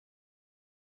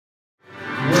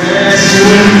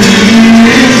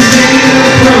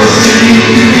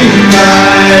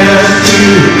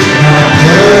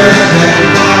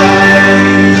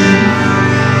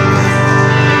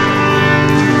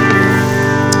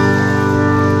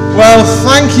Well,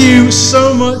 thank you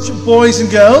so much, boys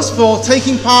and girls, for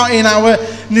taking part in our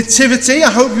nativity. I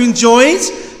hope you enjoyed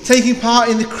taking part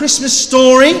in the Christmas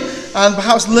story and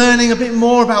perhaps learning a bit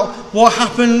more about what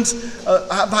happened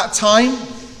at that time.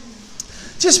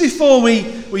 Just before we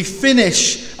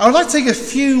finish, I would like to take a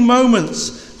few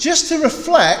moments just to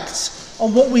reflect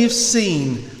on what we have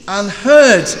seen and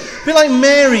heard. A bit like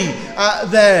Mary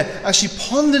there as she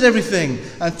pondered everything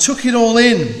and took it all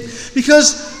in.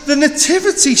 Because the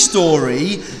nativity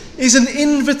story is an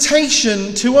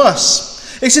invitation to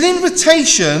us. It's an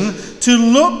invitation to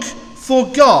look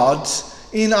for God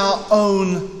in our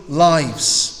own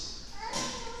lives.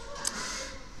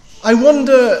 I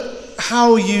wonder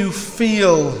how you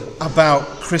feel about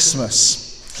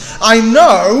Christmas. I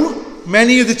know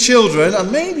many of the children,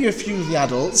 and maybe a few of the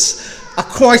adults, are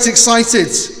quite excited.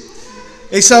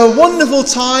 It's a wonderful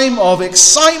time of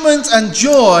excitement and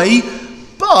joy,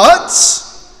 but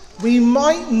we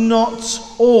might not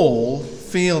all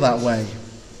feel that way.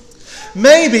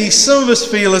 Maybe some of us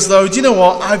feel as though, do you know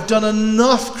what, I've done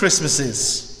enough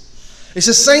Christmases. It's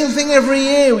the same thing every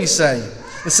year, we say.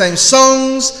 The same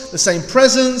songs, the same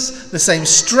presents, the same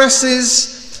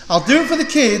stresses. I'll do it for the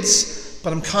kids,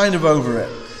 but I'm kind of over it.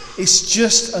 It's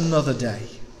just another day.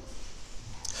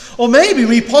 Or maybe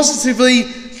we positively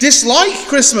dislike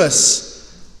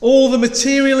Christmas. All the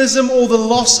materialism, all the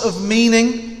loss of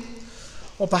meaning.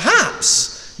 Or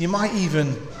perhaps you might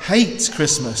even hate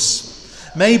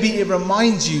Christmas. Maybe it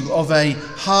reminds you of a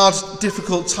hard,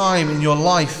 difficult time in your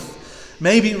life.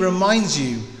 Maybe it reminds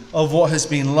you of what has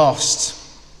been lost.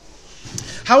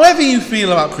 However you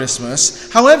feel about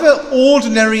Christmas, however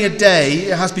ordinary a day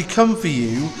it has become for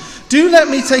you, do let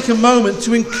me take a moment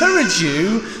to encourage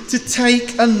you to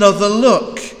take another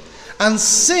look and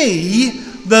see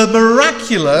the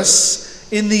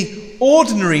miraculous in the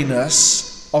ordinariness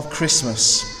of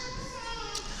Christmas.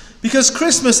 Because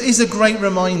Christmas is a great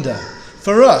reminder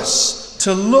for us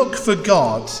to look for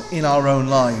God in our own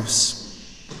lives.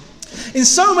 In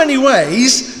so many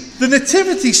ways, the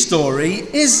nativity story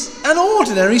is an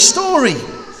ordinary story.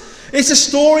 It's a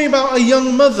story about a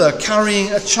young mother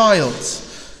carrying a child.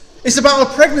 It's about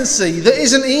a pregnancy that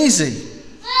isn't easy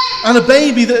and a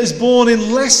baby that is born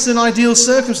in less than ideal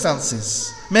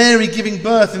circumstances. Mary giving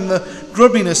birth in the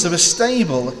grubbiness of a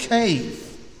stable, a cave.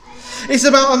 It's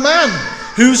about a man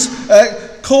who's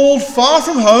called far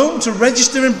from home to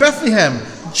register in Bethlehem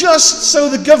just so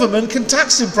the government can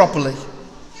tax him properly.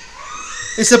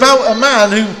 It's about a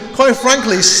man who, quite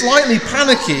frankly, is slightly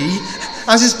panicky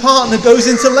as his partner goes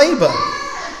into labour.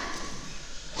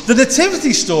 The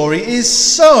nativity story is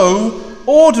so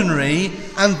ordinary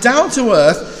and down to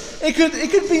earth, it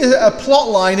could be a plot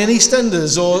line in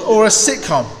EastEnders or a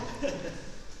sitcom.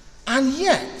 And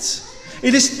yet,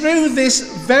 it is through this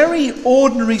very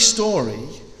ordinary story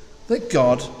that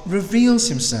God reveals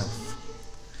himself.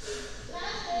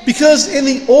 Because in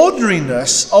the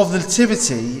ordinariness of the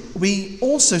nativity, we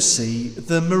also see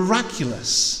the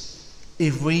miraculous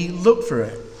if we look for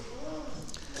it.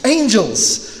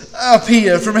 Angels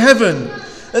appear from heaven.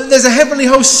 There's a heavenly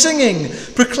host singing,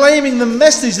 proclaiming the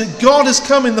message that God has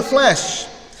come in the flesh.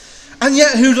 And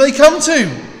yet who do they come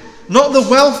to? Not the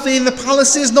wealthy in the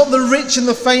palaces, not the rich and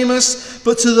the famous,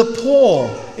 but to the poor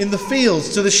in the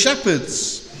fields, to the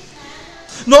shepherds.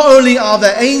 Not only are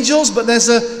there angels, but there's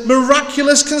a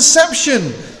miraculous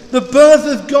conception, the birth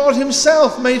of God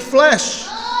himself made flesh.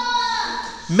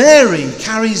 Mary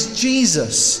carries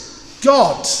Jesus,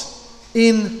 God,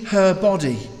 in her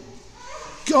body.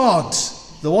 God,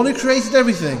 the one who created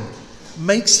everything,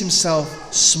 makes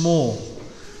himself small.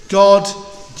 God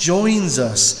joins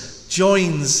us,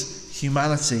 joins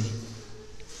humanity.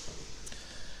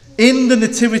 In the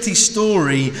nativity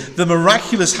story, the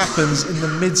miraculous happens in the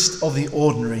midst of the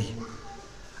ordinary.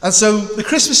 And so the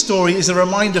Christmas story is a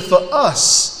reminder for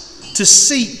us to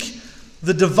seek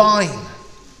the divine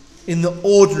in the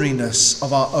ordinariness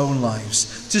of our own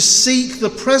lives, to seek the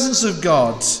presence of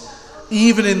God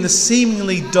even in the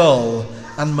seemingly dull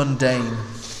and mundane.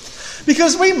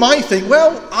 Because we might think,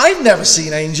 well, I've never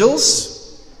seen angels.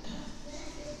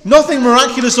 Nothing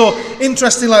miraculous or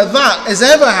interesting like that has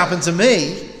ever happened to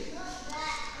me.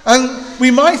 And we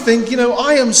might think,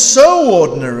 I am so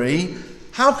ordinary,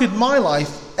 how could my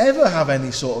life ever have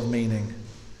any sort of meaning?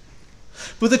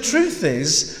 But the truth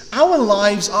is, our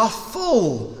lives are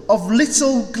full of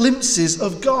little glimpses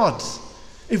of God,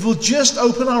 if we'll just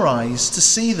open our eyes to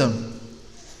see them.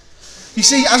 You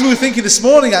see, as we were thinking this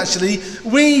morning, actually,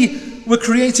 we were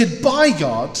created by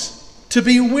God to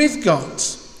be with God.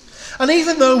 And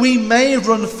even though we may have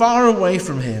run far away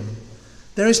from him,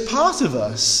 there is part of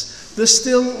us that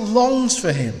still longs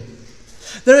for him.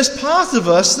 There is part of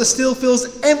us that still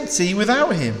feels empty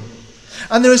without him.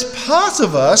 And there is part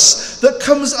of us that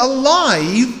comes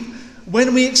alive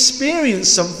when we experience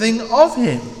something of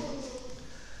him.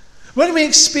 When we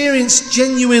experience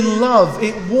genuine love,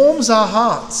 it warms our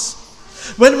hearts.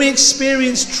 When we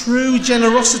experience true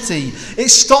generosity, it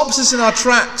stops us in our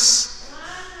tracks.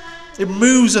 It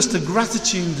moves us to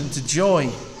gratitude and to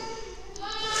joy.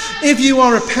 If you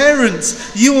are a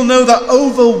parent, you will know that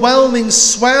overwhelming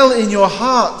swell in your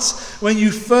heart when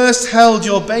you first held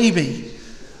your baby.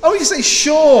 Oh, you say,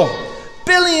 sure,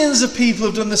 billions of people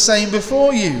have done the same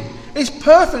before you. It's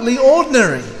perfectly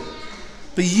ordinary.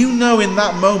 But you know in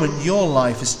that moment your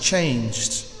life has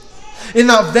changed. In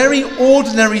that very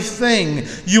ordinary thing,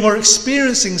 you are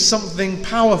experiencing something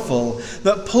powerful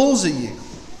that pulls at you.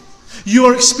 You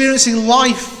are experiencing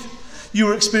life. You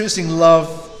are experiencing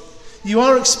love. You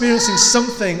are experiencing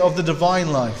something of the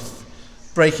divine life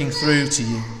breaking through to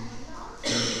you.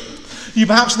 You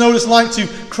perhaps know what it's like to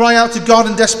cry out to God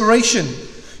in desperation.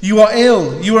 You are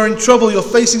ill, you are in trouble, you're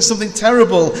facing something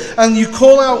terrible, and you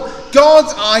call out, God,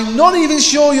 I'm not even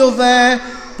sure you're there,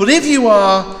 but if you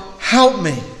are, help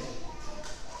me.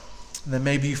 And then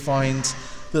maybe you find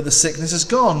that the sickness has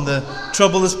gone, the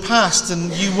trouble has passed,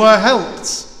 and you were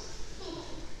helped.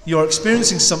 You're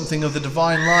experiencing something of the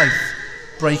divine life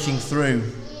breaking through.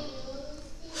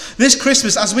 This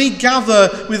Christmas, as we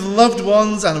gather with loved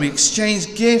ones and we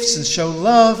exchange gifts and show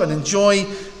love and enjoy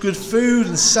good food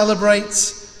and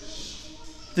celebrate,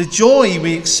 the joy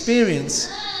we experience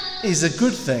is a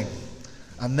good thing,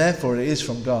 and therefore it is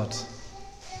from God.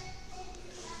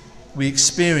 We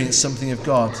experience something of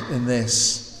God in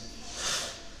this.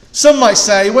 Some might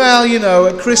say, well,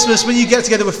 at Christmas, when you get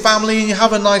together with family and you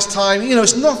have a nice time,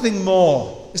 it's nothing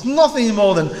more. It's nothing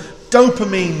more than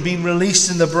dopamine being released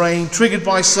in the brain, triggered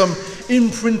by some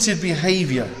imprinted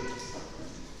behavior.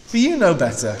 But you know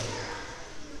better.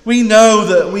 We know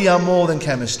that we are more than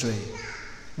chemistry.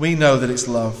 We know that it's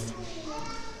love.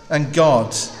 And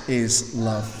God is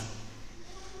love.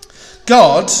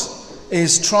 God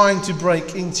is trying to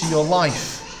break into your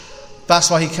life. That's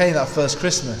why he came that first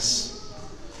Christmas.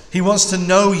 He wants to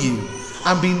know you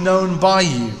and be known by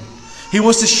you. He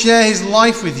wants to share his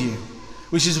life with you,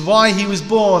 which is why he was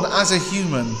born as a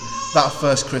human that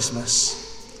first Christmas.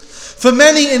 For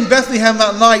many in Bethlehem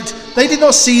that night, they did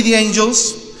not see the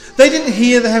angels. They didn't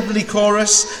hear the heavenly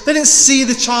chorus. They didn't see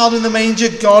the child in the manger,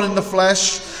 God in the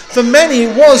flesh. For many,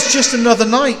 it was just another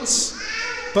night.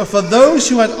 But for those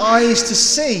who had eyes to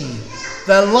see,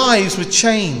 their lives were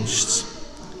changed.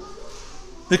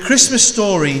 The Christmas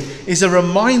story is a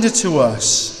reminder to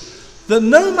us that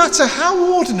no matter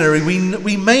how ordinary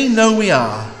we may know we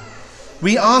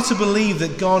are to believe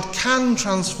that God can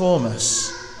transform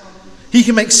us. He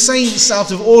can make saints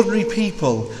out of ordinary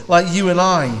people like you and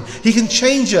I. He can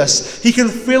change us. He can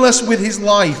fill us with his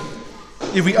life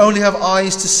if we only have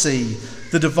eyes to see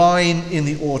the divine in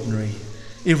the ordinary.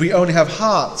 If we only have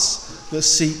hearts that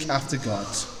seek after God.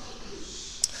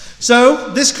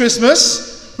 So, this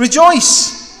Christmas,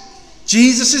 rejoice.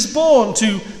 Jesus is born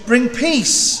to bring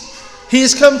peace. He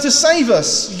has come to save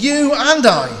us, you and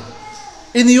I,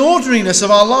 in the ordinariness of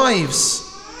our lives.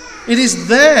 It is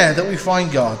there that we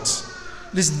find God.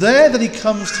 It is there that he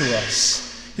comes to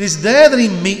us. It is there that he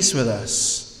meets with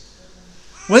us.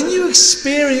 When you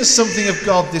experience something of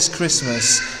God this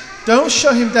Christmas, don't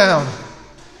shut him down.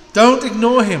 Don't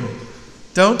ignore him.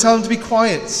 Don't tell him to be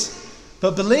quiet.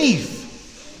 But believe.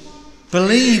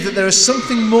 Believe that there is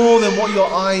something more than what your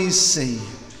eyes see.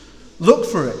 Look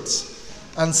for it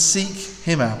and seek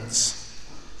him out.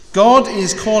 God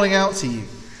is calling out to you,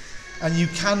 and you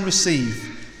can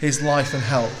receive his life and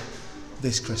help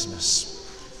this Christmas.